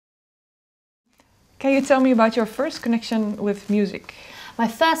Can you tell me about your first connection with music? My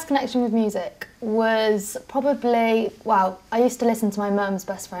first connection with music was probably, well, I used to listen to my mum's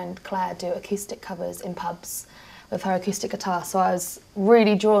best friend Claire do acoustic covers in pubs with her acoustic guitar, so I was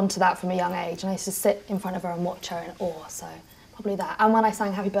really drawn to that from a young age, and I used to sit in front of her and watch her in awe, so probably that. And when I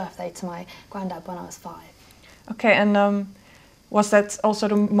sang Happy Birthday to my granddad when I was 5. Okay, and was that also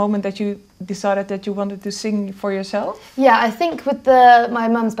the moment that you decided that you wanted to sing for yourself? Yeah, I think with my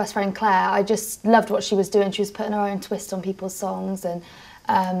mum's best friend Claire, I just loved what she was doing. She was putting her own twist on people's songs and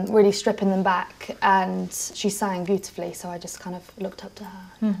really stripping them back, and she sang beautifully, so I just kind of looked up to her.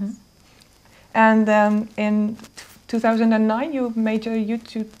 Mm-hmm. Yes. And in 2009 you made a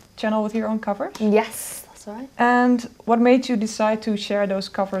YouTube channel with your own covers? Yes, that's right. And what made you decide to share those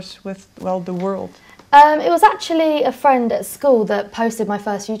covers with, well, the world? It was actually a friend at school that posted my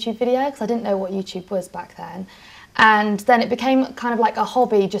first YouTube video, because I didn't know what YouTube was back then. And then it became kind of like a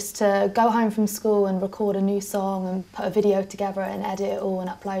hobby, just to go home from school and record a new song and put a video together and edit it all and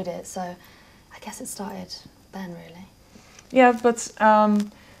upload it. So I guess it started then, really. Yeah, but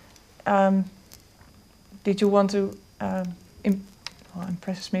did you want to,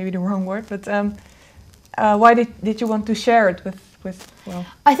 impress is maybe the wrong word, but why did you want to share it with well?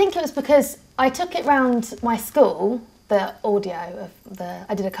 I think it was because I took it round my school, the audio of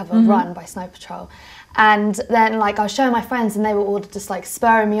I did a cover of Run by Snow Patrol, and then like I was showing my friends and they were all just like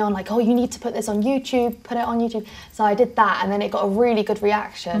spurring me on, like, oh, you need to put this on YouTube, put it on YouTube. So I did that, and then it got a really good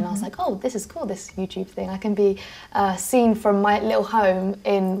reaction. I was like, oh, this is cool, this YouTube thing. I can be seen from my little home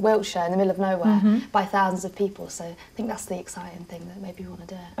in Wiltshire in the middle of nowhere by thousands of people. So I think that's the exciting thing that made me want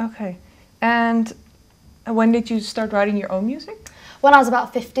to do it. Okay, and when did you start writing your own music? When I was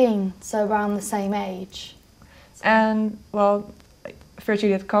about 15, so around the same age. So. And well, first you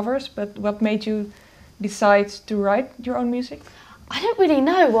did covers, but what made you decide to write your own music? I don't really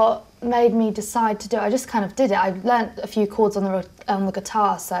know what made me decide to do it. I just kind of did it. I learnt a few chords on the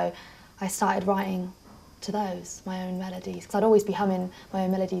guitar, so I started writing to those, my own melodies. Because I'd always be humming my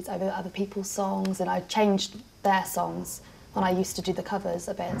own melodies over other people's songs, and I changed their songs when I used to do the covers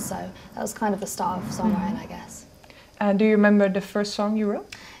a bit. So that was kind of the start of songwriting, I guess. Do you remember the first song you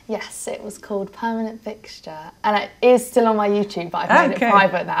wrote? Yes, it was called Permanent Fixture, and it is still on my YouTube, but I've made it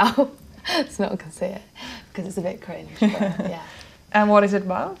private now. It's not going to see it because it's a bit cringe, but yeah. And what is it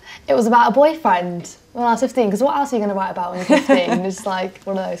about? It was about a boyfriend when I was 15, because what else are you going to write about when you're 15? It's like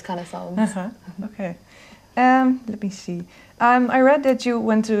one of those kind of songs. Okay. Let me see. I read that you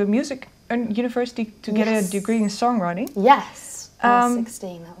went to music university to get a degree in songwriting. Yes, I was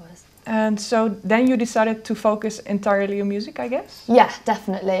 16, that was. And so then you decided to focus entirely on music, I guess? Yeah,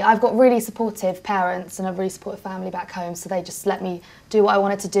 definitely. I've got really supportive parents and a really supportive family back home, so they just let me do what I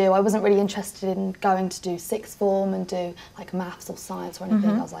wanted to do. I wasn't really interested in going to do sixth form and do like maths or science or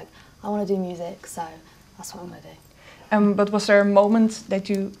anything. I was like, I want to do music, so that's what I'm going to do. But was there a moment that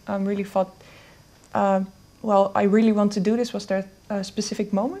you really thought, well, I really want to do this? Was there a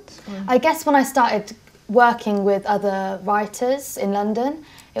specific moment? Or? I guess when I started working with other writers in London,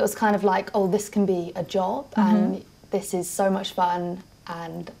 it was kind of like, oh, this can be a job, and this is so much fun,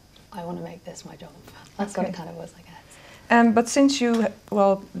 and I want to make this my job. That's what it kind of was, I guess. But since you,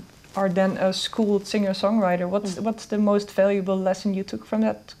 well, are then a schooled singer-songwriter, what's the most valuable lesson you took from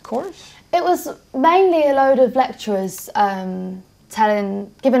that course? It was mainly a load of lecturers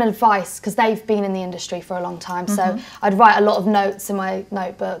giving advice, because they've been in the industry for a long time. So I'd write a lot of notes in my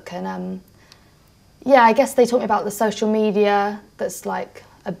notebook, and yeah, I guess they taught me about the social media that's like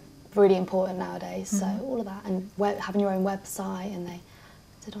really important nowadays. So all of that, and having your own website, and they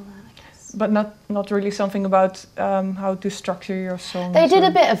did all that, I guess. But not really something about how to structure your songs. They did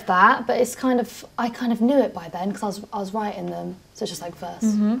a bit of that, but it's kind of, I kind of knew it by then because I was writing them. So it's just like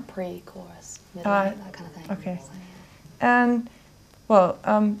verse, pre-chorus, middle, that kind of thing. Okay. So, yeah. And well,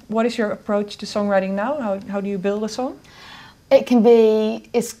 what is your approach to songwriting now? How do you build a song? It can be,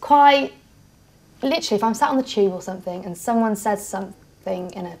 it's quite, literally if I'm sat on the tube or something and someone says something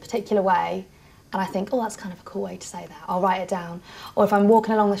in a particular way and I think, oh, that's kind of a cool way to say that, I'll write it down. Or if I'm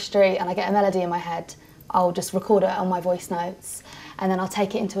walking along the street and I get a melody in my head, I'll just record it on my voice notes, and then I'll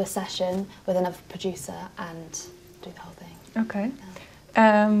take it into a session with another producer and do the whole thing. Okay.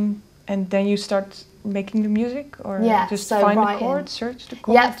 Yeah. And then you start making the music, or just so find writing. the chords, search the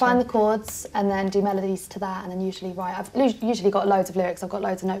chords? Yeah, find the chords and then do melodies to that, and then usually write. I've usually got loads of lyrics. I've got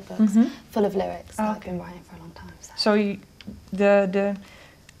loads of notebooks full of lyrics that I've been writing for a long time. So the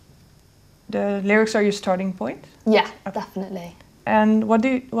lyrics are your starting point? Yeah, definitely. And what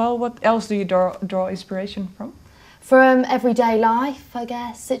else do you draw inspiration from? From everyday life, I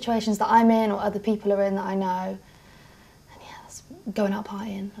guess, situations that I'm in or other people are in that I know. And yeah, going out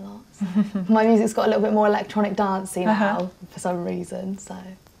partying a lot. So. My music's got a little bit more electronic dancey now for some reason. So,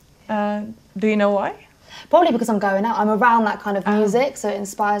 do you know why? Probably because I'm going out. I'm around that kind of music, so it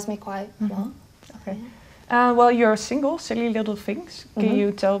inspires me quite a lot. Okay. Well, your single, Silly Little Things, can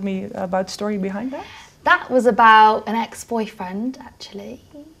you tell me about the story behind that? That was about an ex-boyfriend, actually.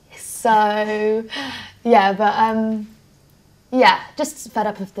 So, yeah, but yeah, just fed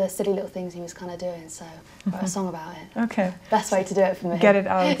up of the silly little things he was kind of doing, so wrote a song about it. Okay. Best way to do it for me. Get it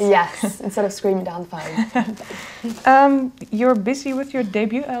out. Yes, instead of screaming down the phone. You're busy with your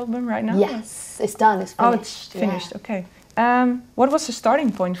debut album right now? Yes, it's done, it's finished. Oh, it's finished, okay. What was the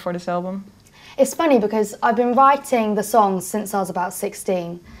starting point for this album? It's funny because I've been writing the songs since I was about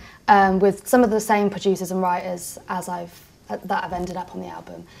 16, with some of the same producers and writers as that have ended up on the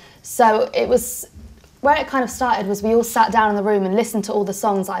album. So it was, where it kind of started was we all sat down in the room and listened to all the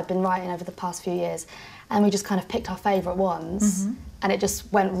songs that I've been writing over the past few years, and we just kind of picked our favourite ones, and it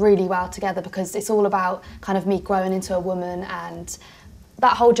just went really well together because it's all about kind of me growing into a woman and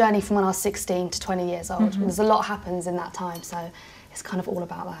that whole journey from when I was 16 to 20 years old. There's a lot happens in that time, so it's kind of all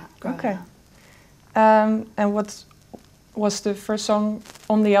about that. Okay. And what was the first song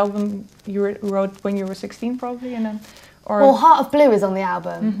on the album you wrote when you were 16 probably? And then, well, Heart of Blue is on the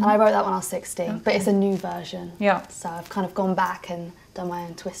album, and I wrote that when I was 16, but it's a new version. Yeah. So I've kind of gone back and done my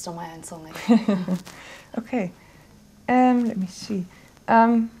own twist on my own song again. Okay. Let me see.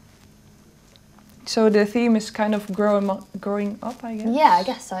 So the theme is kind of growing up, I guess? Yeah, I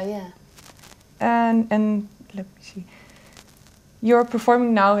guess so, yeah. And let me see. You're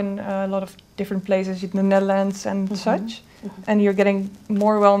performing now in a lot of different places in the Netherlands and such, and you're getting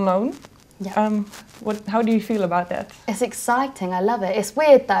more well known. Yeah. How do you feel about that? It's exciting, I love it. It's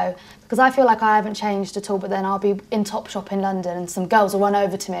weird though, because I feel like I haven't changed at all, but then I'll be in Topshop in London and some girls will run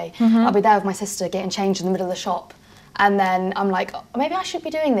over to me. I'll be there with my sister getting changed in the middle of the shop. And then I'm like, oh, maybe I should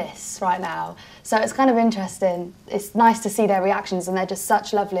be doing this right now. So it's kind of interesting. It's nice to see their reactions, and they're just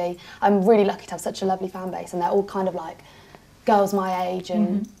such lovely. I'm really lucky to have such a lovely fan base, and they're all kind of like girls my age,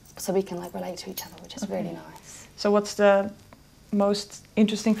 and so we can like relate to each other, which is really nice. So what's the most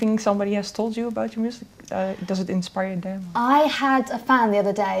interesting thing somebody has told you about your music? Does it inspire them? I had a fan the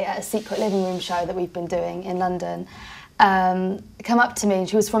other day at a secret living room show that we've been doing in London come up to me, and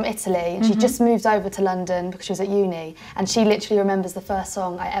she was from Italy, and she just moved over to London because she was at uni, and she literally remembers the first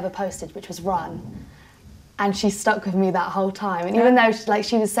song I ever posted, which was Run. And she stuck with me that whole time. And even though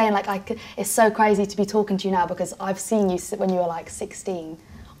she was saying it's so crazy to be talking to you now because I've seen you when you were like 16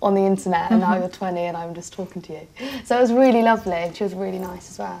 on the internet, and now you're 20 and I'm just talking to you. So it was really lovely, and she was really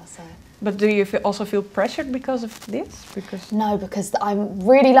nice as well. So. But do you also feel pressured because of this? No, because I'm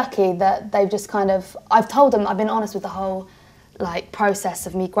really lucky that they've just kind of, I've told them, I've been honest with the whole like process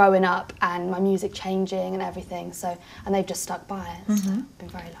of me growing up and my music changing and everything. So, and they've just stuck by it. So I've been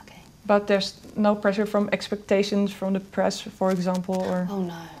very lucky. But there's no pressure from expectations from the press, for example, or? Oh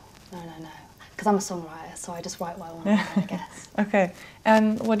no. Because I'm a songwriter, so I just write what I want, I guess. Okay.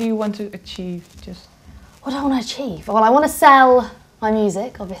 And what do you want to achieve? What do I want to achieve? Well, I want to sell my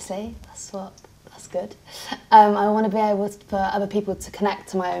music, obviously. That's good. I want to be able for other people to connect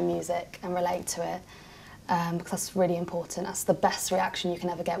to my own music and relate to it, because that's really important. That's the best reaction you can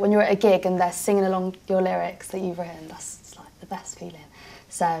ever get. When you're at a gig and they're singing along your lyrics that you've written, that's like the best feeling.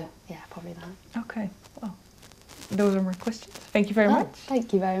 So, yeah, probably that. Okay. Well, those are my questions. Thank you very much.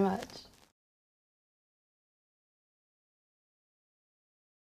 Thank you very much.